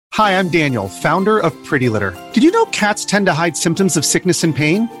Hi, I'm Daniel, founder of Pretty Litter. Did you know cats tend to hide symptoms of sickness and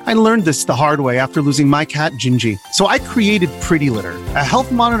pain? I learned this the hard way after losing my cat, Gingy. So I created Pretty Litter, a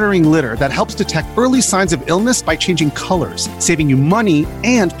health monitoring litter that helps detect early signs of illness by changing colors, saving you money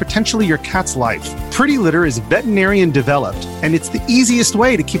and potentially your cat's life. Pretty Litter is veterinarian developed, and it's the easiest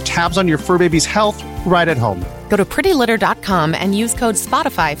way to keep tabs on your fur baby's health right at home. Go to prettylitter.com and use code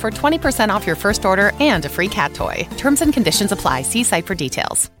SPOTIFY for 20% off your first order and a free cat toy. Terms and conditions apply. See site for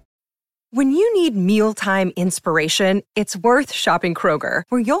details. When you need mealtime inspiration, it's worth shopping Kroger,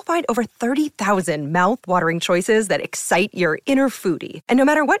 where you'll find over 30,000 mouth-watering choices that excite your inner foodie. And no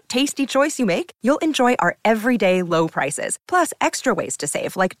matter what tasty choice you make, you'll enjoy our everyday low prices, plus extra ways to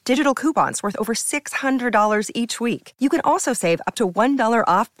save, like digital coupons worth over $600 each week. You can also save up to $1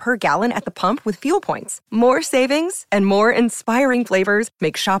 off per gallon at the pump with fuel points. More savings and more inspiring flavors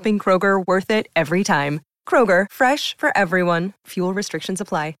make shopping Kroger worth it every time. Kroger, fresh for everyone. Fuel restrictions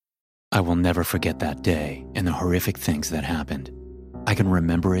apply. I will never forget that day and the horrific things that happened. I can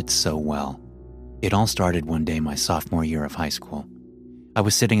remember it so well. It all started one day my sophomore year of high school. I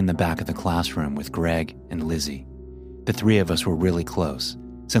was sitting in the back of the classroom with Greg and Lizzie. The three of us were really close,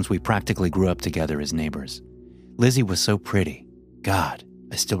 since we practically grew up together as neighbors. Lizzie was so pretty. God,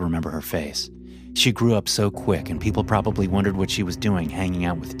 I still remember her face. She grew up so quick, and people probably wondered what she was doing hanging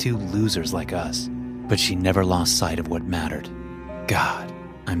out with two losers like us. But she never lost sight of what mattered. God,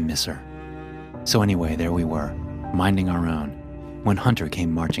 I miss her. So anyway, there we were, minding our own, when Hunter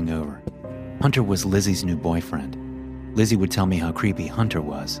came marching over. Hunter was Lizzie's new boyfriend. Lizzie would tell me how creepy Hunter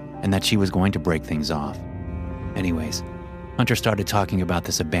was, and that she was going to break things off. Anyways, Hunter started talking about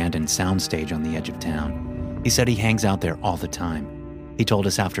this abandoned soundstage on the edge of town. He said he hangs out there all the time. He told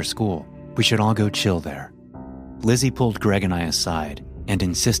us after school we should all go chill there. Lizzie pulled Greg and I aside and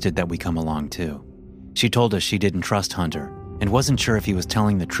insisted that we come along too. She told us she didn't trust Hunter and wasn't sure if he was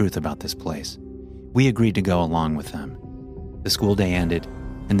telling the truth about this place. We agreed to go along with them. The school day ended,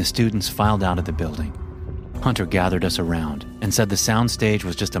 and the students filed out of the building. Hunter gathered us around and said the sound stage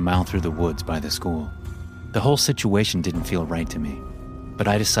was just a mile through the woods by the school. The whole situation didn't feel right to me, but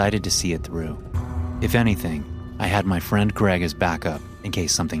I decided to see it through. If anything, I had my friend Greg as backup in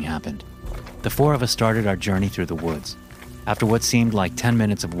case something happened. The four of us started our journey through the woods. After what seemed like 10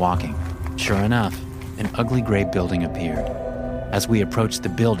 minutes of walking, sure enough, an ugly gray building appeared. As we approached the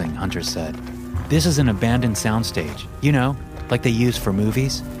building, Hunter said, "This is an abandoned soundstage, you know, like they use for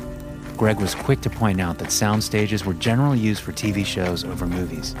movies." Greg was quick to point out that sound stages were generally used for TV shows over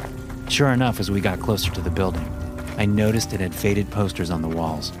movies. Sure enough, as we got closer to the building, I noticed it had faded posters on the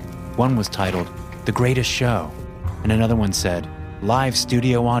walls. One was titled, "The Greatest Show," and another one said, "Live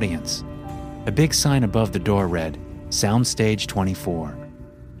Studio Audience." A big sign above the door read, "Soundstage 24.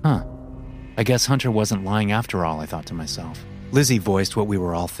 Huh. I guess Hunter wasn't lying after all, I thought to myself. Lizzie voiced what we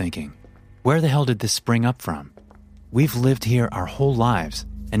were all thinking. Where the hell did this spring up from? We've lived here our whole lives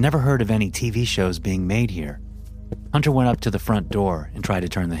and never heard of any TV shows being made here. Hunter went up to the front door and tried to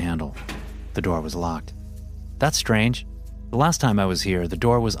turn the handle. The door was locked. "That's strange. The last time I was here, the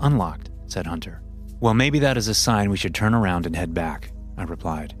door was unlocked," said Hunter. "Well, maybe that is a sign we should turn around and head back," I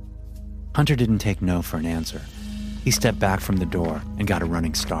replied. Hunter didn't take no for an answer. He stepped back from the door and got a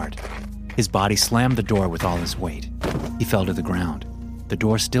running start. His body slammed the door with all his weight. He fell to the ground. The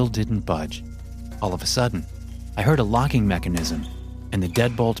door still didn't budge. All of a sudden, I heard a locking mechanism and the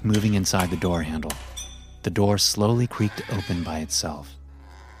deadbolt moving inside the door handle. The door slowly creaked open by itself.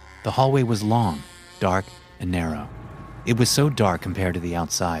 The hallway was long, dark, and narrow. It was so dark compared to the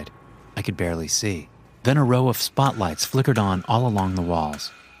outside, I could barely see. Then a row of spotlights flickered on all along the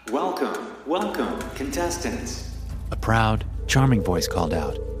walls. Welcome, contestants." A proud, charming voice called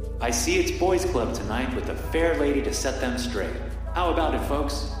out. "I see it's boys' club tonight with a fair lady to set them straight. How about it,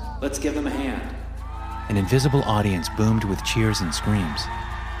 folks? Let's give them a hand." An invisible audience boomed with cheers and screams.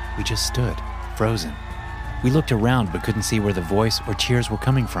 We just stood, frozen. We looked around but couldn't see where the voice or cheers were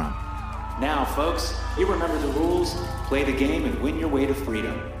coming from. "Now, folks, you remember the rules. Play the game and win your way to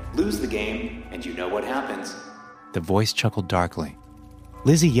freedom. Lose the game, and you know what happens." The voice chuckled darkly.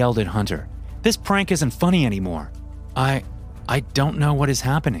 Lizzie yelled at Hunter, "This prank isn't funny anymore." I don't know what is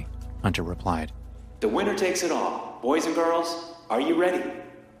happening," Hunter replied. "The winner takes it all. Boys and girls, are you ready?"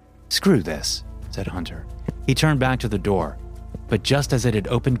 "Screw this," said Hunter. He turned back to the door, but just as it had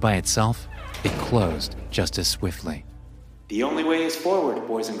opened by itself, it closed just as swiftly. "The only way is forward,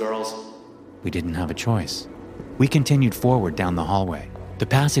 boys and girls." We didn't have a choice. We continued forward down the hallway. The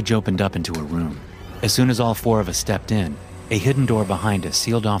passage opened up into a room. As soon as all four of us stepped in, a hidden door behind us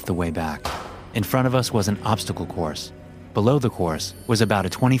sealed off the way back. In front of us was an obstacle course. Below the course was about a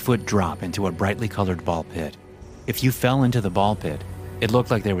 20-foot drop into a brightly colored ball pit. If you fell into the ball pit, It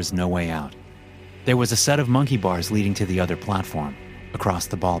looked like there was no way out. There was a set of monkey bars leading to the other platform, across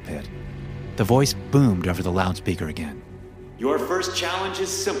the ball pit. The voice boomed over the loudspeaker again. Your first challenge is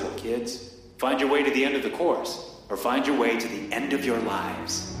simple, kids. Find your way to the end of the course, or find your way to the end of your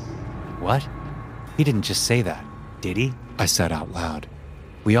lives. What? He didn't just say that, did he? I said out loud.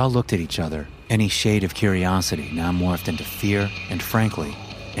 We all looked at each other, any shade of curiosity now morphed into fear and, frankly,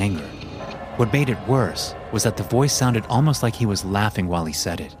 anger. What made it worse was that the voice sounded almost like he was laughing while he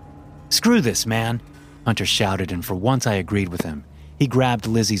said it. "Screw this, man!" Hunter shouted, and for once I agreed with him. He grabbed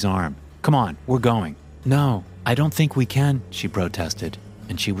Lizzie's arm. "Come on, we're going." "No, I don't think we can," she protested,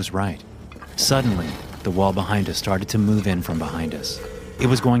 and she was right. Suddenly, the wall behind us started to move in from behind us. It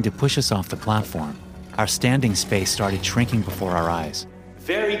was going to push us off the platform. Our standing space started shrinking before our eyes.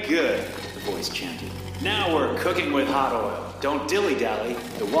 Very good, the voice chanted. Now we're cooking with hot oil. Don't dilly-dally.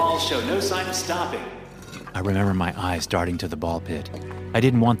 The walls show no sign of stopping. I remember my eyes darting to the ball pit. I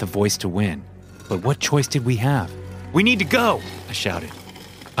didn't want the voice to win, but what choice did we have? "We need to go!" I shouted.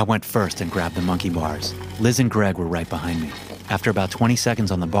 I went first and grabbed the monkey bars. Liz and Greg were right behind me. After about 20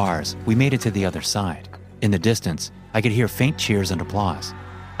 seconds on the bars, we made it to the other side. In the distance, I could hear faint cheers and applause.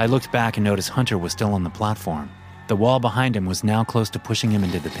 I looked back and noticed Hunter was still on the platform. The wall behind him was now close to pushing him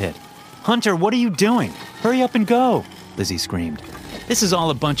into the pit. "Hunter, what are you doing? Hurry up and go!" Lizzie screamed. "This is all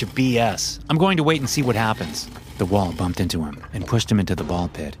a bunch of BS. I'm going to wait and see what happens." The wall bumped into him and pushed him into the ball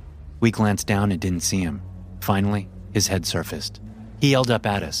pit. We glanced down and didn't see him. Finally, his head surfaced. He yelled up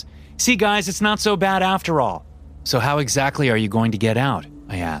at us. "See, guys, it's not so bad after all." "So how exactly are you going to get out?"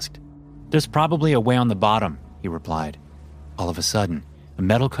 I asked. "There's probably a way on the bottom," he replied. All of a sudden, a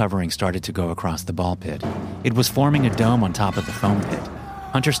metal covering started to go across the ball pit. It was forming a dome on top of the foam pit.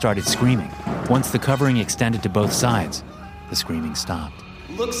 Hunter started screaming. Once the covering extended to both sides, the screaming stopped.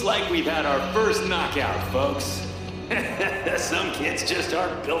 Looks like we've had our first knockout, folks. Some kids just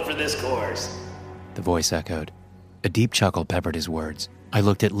aren't built for this course. The voice echoed. A deep chuckle peppered his words. I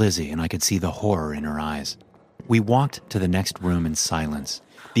looked at Lizzie and I could see the horror in her eyes. We walked to the next room in silence.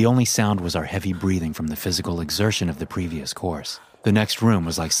 The only sound was our heavy breathing from the physical exertion of the previous course. The next room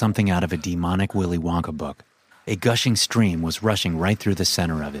was like something out of a demonic Willy Wonka book. A gushing stream was rushing right through the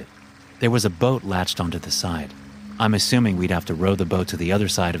center of it. There was a boat latched onto the side. I'm assuming we'd have to row the boat to the other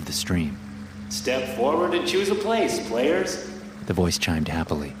side of the stream. Step forward and choose a place, players. The voice chimed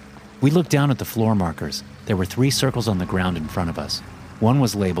happily. We looked down at the floor markers. There were 3 circles on the ground in front of us. One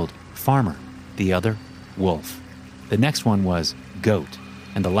was labeled Farmer, the other Wolf. The next one was Goat,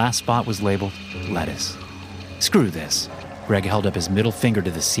 and the last spot was labeled Lettuce. Screw this. Greg held up his middle finger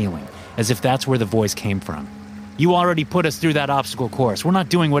to the ceiling, as if that's where the voice came from. You already put us through that obstacle course. We're not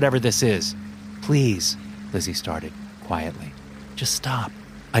doing whatever this is. Please, Lizzie started, quietly. Just stop.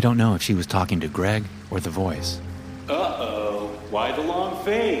 I don't know if she was talking to Greg or the voice. Uh-oh. Why the long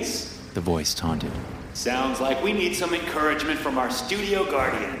face? The voice taunted. Sounds like we need some encouragement from our studio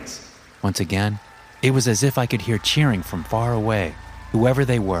guardians. Once again, it was as if I could hear cheering from far away. Whoever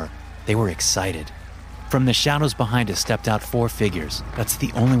they were excited. From the shadows behind us stepped out 4 figures. That's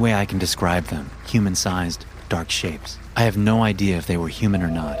the only way I can describe them. Human-sized, dark shapes. I have no idea if they were human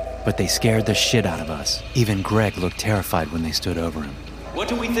or not, but they scared the shit out of us. Even Greg looked terrified when they stood over him. What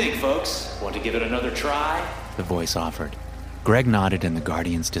do we think, folks? Want to give it another try? The voice offered. Greg nodded and the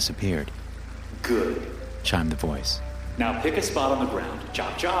guardians disappeared. Good, chimed the voice. Now pick a spot on the ground.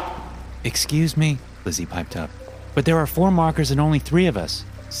 Chop, chop. Excuse me, Lizzie piped up. But there are 4 markers and only 3 of us.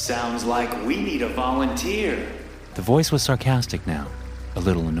 Sounds like we need a volunteer. The voice was sarcastic now, a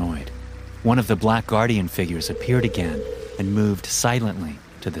little annoyed. One of the black guardian figures appeared again and moved silently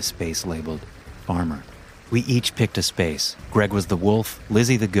to the space labeled Farmer. We each picked a space. Greg was the wolf,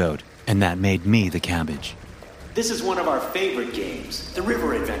 Lizzie the goat, and that made me the cabbage. This is one of our favorite games, the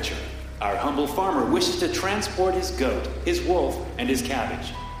River Adventure. Our humble farmer wishes to transport his goat, his wolf, and his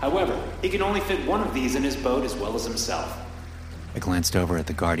cabbage. However, he can only fit one of these in his boat as well as himself. I glanced over at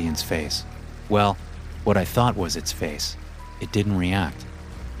the guardian's face. Well, what I thought was its face. It didn't react.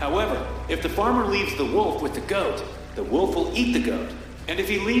 However, if the farmer leaves the wolf with the wolf will eat the goat. And if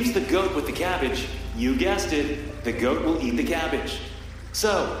he leaves the goat with the cabbage, you guessed it, the goat will eat the cabbage.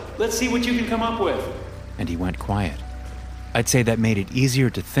 So, let's see what you can come up with. And he went quiet. I'd say that made it easier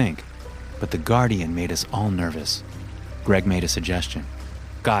to think, but the guardian made us all nervous. Greg made a suggestion.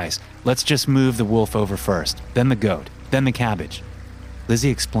 Guys, let's just move the wolf over first, then the goat, then the cabbage. Lizzie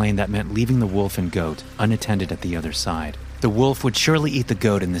explained that meant leaving the wolf and goat unattended at the other side. The wolf would surely eat the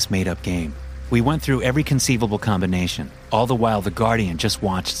goat in this made-up game. We went through every conceivable combination. All the while, the guardian just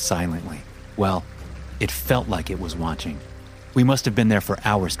watched silently. Well, it felt like it was watching. We must have been there for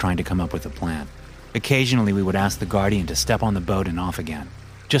hours trying to come up with a plan. Occasionally, we would ask the Guardian to step on the boat and off again,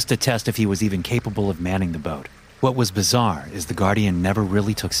 just to test if he was even capable of manning the boat. What was bizarre is the Guardian never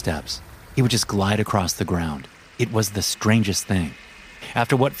really took steps. He would just glide across the ground. It was the strangest thing.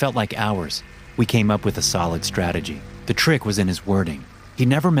 After what felt like hours, we came up with a solid strategy. The trick was in his wording. He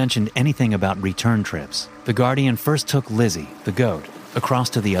never mentioned anything about return trips. The Guardian first took Lizzie, the goat, across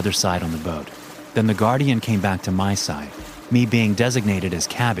to the other side on the boat. Then the Guardian came back to my side. Me, being designated as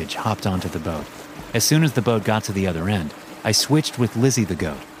Cabbage, hopped onto the boat. As soon as the boat got to the other end, I switched with Lizzie the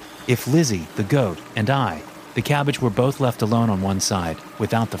goat. If Lizzie, the goat, and I, the Cabbage, were both left alone on one side,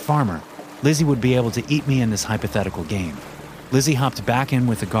 without the farmer, Lizzie would be able to eat me in this hypothetical game. Lizzie hopped back in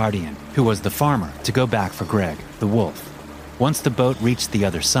with the Guardian, who was the farmer, to go back for Greg, the wolf. Once the boat reached the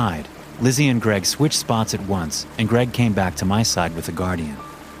other side, Lizzie and Greg switched spots at once, and Greg came back to my side with the Guardian,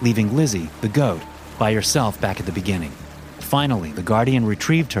 leaving Lizzie, the goat, by herself back at the beginning. Finally, the Guardian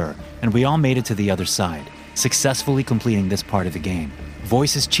retrieved her, and we all made it to the other side, successfully completing this part of the game.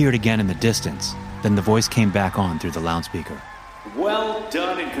 Voices cheered again in the distance. Then the voice came back on through the loudspeaker. Well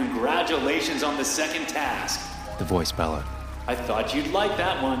done and congratulations on the second task, The voice bellowed. I thought you'd like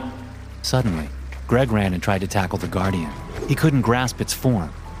that one. Suddenly, Greg ran and tried to tackle the Guardian. He couldn't grasp its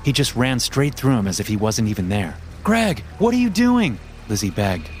form. He just ran straight through him as if he wasn't even there. "Greg, what are you doing?" Lizzie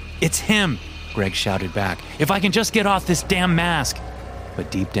begged. "It's him," Greg shouted back. "If I can just get off this damn mask."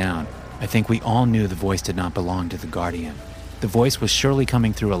 But deep down, I think we all knew the voice did not belong to the Guardian. The voice was surely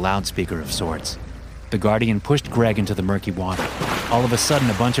coming through a loudspeaker of sorts. The Guardian pushed Greg into the murky water. All of a sudden,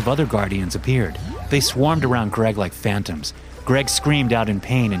 a bunch of other Guardians appeared. They swarmed around Greg like phantoms. Greg screamed out in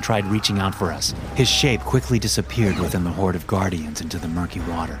pain and tried reaching out for us. His shape quickly disappeared within the horde of Guardians into the murky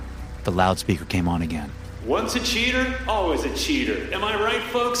water. The loudspeaker came on again. Once a cheater, always a cheater. Am I right,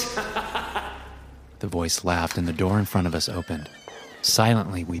 folks? The voice laughed and the door in front of us opened.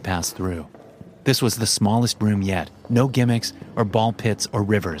 Silently, we passed through. This was the smallest room yet. No gimmicks or ball pits or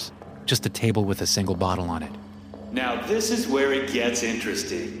rivers. Just a table with a single bottle on it. Now this is where it gets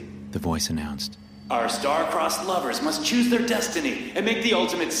interesting, The voice announced. Our star-crossed lovers must choose their destiny and make the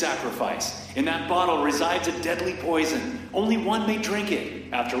ultimate sacrifice. In that bottle resides a deadly poison. Only one may drink it.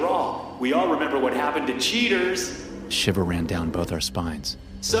 After all, we all remember what happened to cheaters. A shiver ran down both our spines.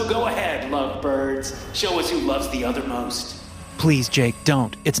 So go ahead, lovebirds. Show us who loves the other most. "Please, Jake,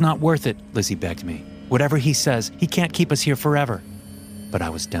 don't. It's not worth it," Lizzie begged me. "Whatever he says, he can't keep us here forever." But I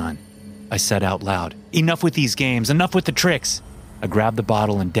was done. I said out loud, "Enough with these games, enough with the tricks." I grabbed the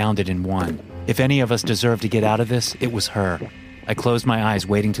bottle and downed it in one. If any of us deserved to get out of this, it was her. I closed my eyes,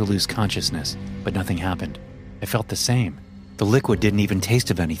 waiting to lose consciousness, but nothing happened. I felt the same. The liquid didn't even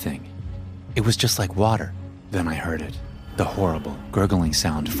taste of anything. It was just like water. Then I heard it, the horrible, gurgling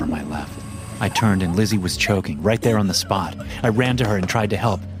sound from my left. I turned and Lizzie was choking, right there on the spot. I ran to her and tried to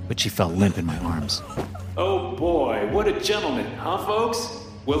help, but she fell limp in my arms. Oh boy, what a gentleman, huh, folks?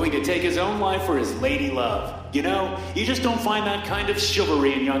 Willing to take his own life for his lady love. You know, you just don't find that kind of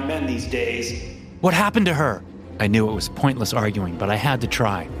chivalry in young men these days. "What happened to her?" I knew it was pointless arguing, but I had to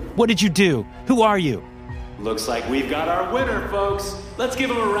try. "What did you do? Who are you?" Looks like we've got our winner, folks. Let's give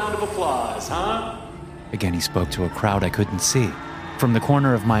him a round of applause, huh? Again, he spoke to a crowd I couldn't see. From the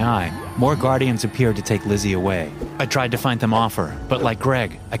corner of my eye, more Guardians appeared to take Lizzie away. I tried to fight them off her, but like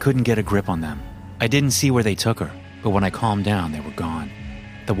Greg, I couldn't get a grip on them. I didn't see where they took her, but when I calmed down, they were gone.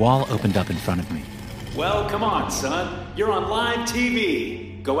 The wall opened up in front of me. Well, come on, son. You're on live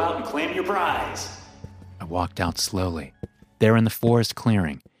TV. Go out and claim your prize. I walked out slowly. There in the forest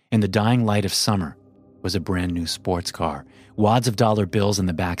clearing, in the dying light of summer, was a brand new sports car, wads of dollar bills in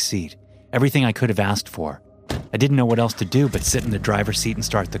the back seat, everything I could have asked for. I didn't know what else to do but sit in the driver's seat and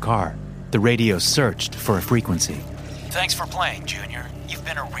start the car. The radio searched for a frequency. "Thanks for playing, Junior. You've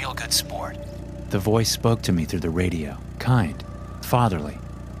been a real good sport." The voice spoke to me through the radio, kind, fatherly.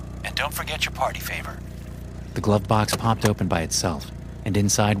 "And don't forget your party favor." The glove box popped open by itself, and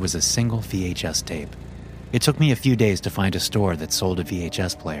inside was a single VHS tape. It took me a few days to find a store that sold a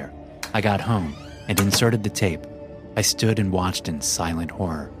VHS player. I got home and inserted the tape. I stood and watched in silent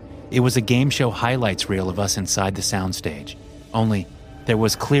horror. It was a game show highlights reel of us inside the soundstage. Only, there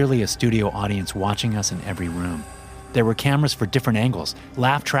was clearly a studio audience watching us in every room. There were cameras for different angles,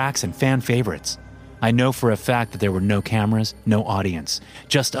 laugh tracks, and fan favorites. I know for a fact that there were no cameras, no audience,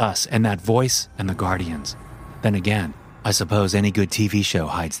 just us and that voice and the Guardians. Then again, I suppose any good TV show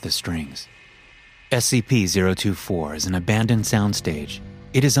hides the strings. SCP-024 is an abandoned soundstage.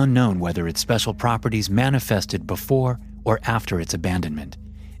 It is unknown whether its special properties manifested before or after its abandonment.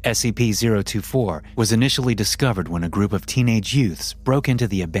 SCP-024 was initially discovered when a group of teenage youths broke into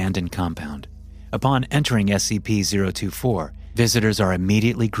the abandoned compound. Upon entering SCP-024, Visitors are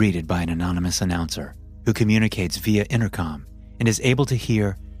immediately greeted by an anonymous announcer who communicates via intercom and is able to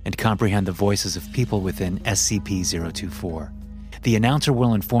hear and comprehend the voices of people within SCP-024. The announcer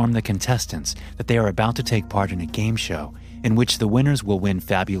will inform the contestants that they are about to take part in a game show in which the winners will win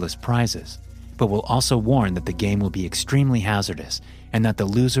fabulous prizes, but will also warn that the game will be extremely hazardous and that the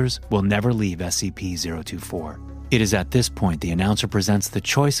losers will never leave SCP-024. It is at this point the announcer presents the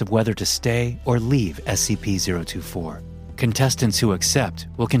choice of whether to stay or leave SCP-024. Contestants who accept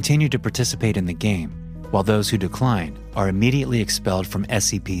will continue to participate in the game, while those who decline are immediately expelled from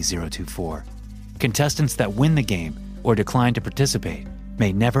SCP-024. Contestants that win the game or decline to participate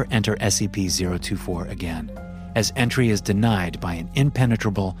may never enter SCP-024 again, as entry is denied by an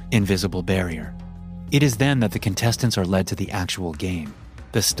impenetrable, invisible barrier. It is then that the contestants are led to the actual game.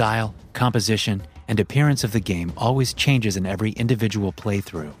 The style, composition, and appearance of the game always changes in every individual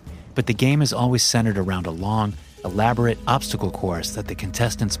playthrough, but the game is always centered around a long, elaborate obstacle course that the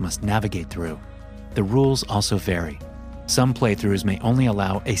contestants must navigate through. The rules also vary. Some playthroughs may only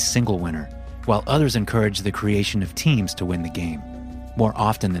allow a single winner, while others encourage the creation of teams to win the game. More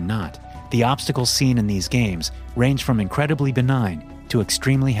often than not, the obstacles seen in these games range from incredibly benign to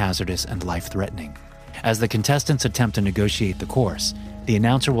extremely hazardous and life-threatening. As the contestants attempt to negotiate the course, the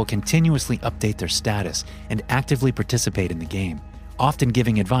announcer will continuously update their status and actively participate in the game, often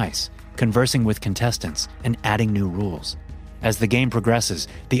giving advice, conversing with contestants, and adding new rules. As the game progresses,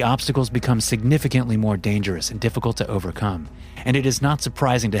 the obstacles become significantly more dangerous and difficult to overcome, and it is not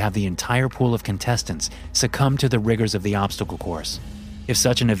surprising to have the entire pool of contestants succumb to the rigors of the obstacle course. If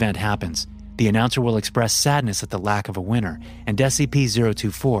such an event happens, the announcer will express sadness at the lack of a winner, and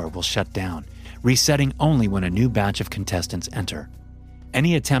SCP-024 will shut down, resetting only when a new batch of contestants enter.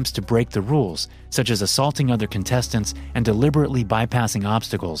 Any attempts to break the rules, such as assaulting other contestants and deliberately bypassing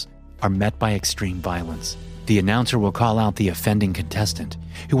obstacles, are met by extreme violence. The announcer will call out the offending contestant,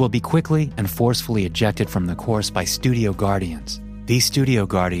 who will be quickly and forcefully ejected from the course by Studio Guardians. These Studio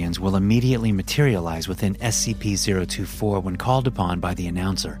Guardians will immediately materialize within SCP-024 when called upon by the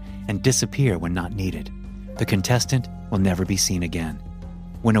announcer and disappear when not needed. The contestant will never be seen again.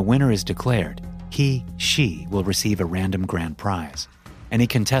 When a winner is declared, he/she will receive a random grand prize. Any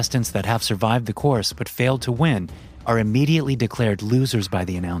contestants that have survived the course but failed to win are immediately declared losers by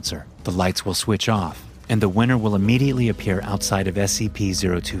the announcer. The lights will switch off, and the winner will immediately appear outside of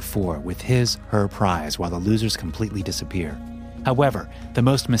SCP-024 with his/her prize while the losers completely disappear. However, the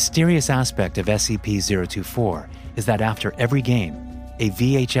most mysterious aspect of SCP-024 is that after every game, a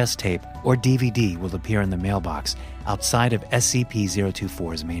VHS tape or DVD will appear in the mailbox outside of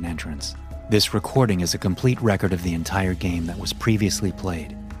SCP-024's main entrance. This recording is a complete record of the entire game that was previously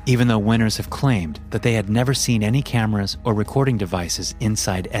played, even though winners have claimed that they had never seen any cameras or recording devices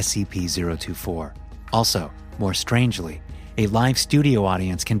inside SCP-024. Also, more strangely, a live studio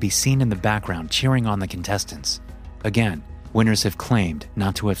audience can be seen in the background cheering on the contestants. Again, winners have claimed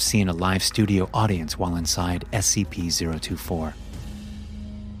not to have seen a live studio audience while inside SCP-024.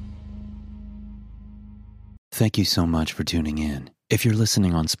 Thank you so much for tuning in. If you're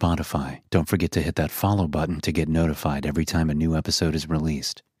listening on Spotify, don't forget to hit that follow button to get notified every time a new episode is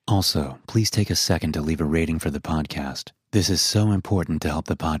released. Also, please take a second to leave a rating for the podcast. This is so important to help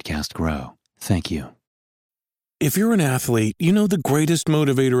the podcast grow. Thank you. If you're an athlete, you know the greatest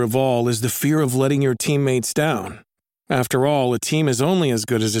motivator of all is the fear of letting your teammates down. After all, a team is only as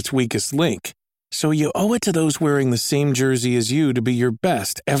good as its weakest link. So you owe it to those wearing the same jersey as you to be your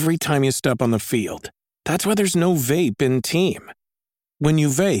best every time you step on the field. That's why there's no vape in team. When you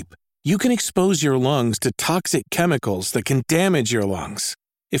vape, you can expose your lungs to toxic chemicals that can damage your lungs.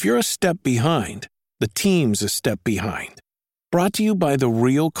 If you're a step behind, the team's a step behind. Brought to you by The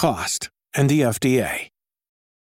Real Cost and the FDA.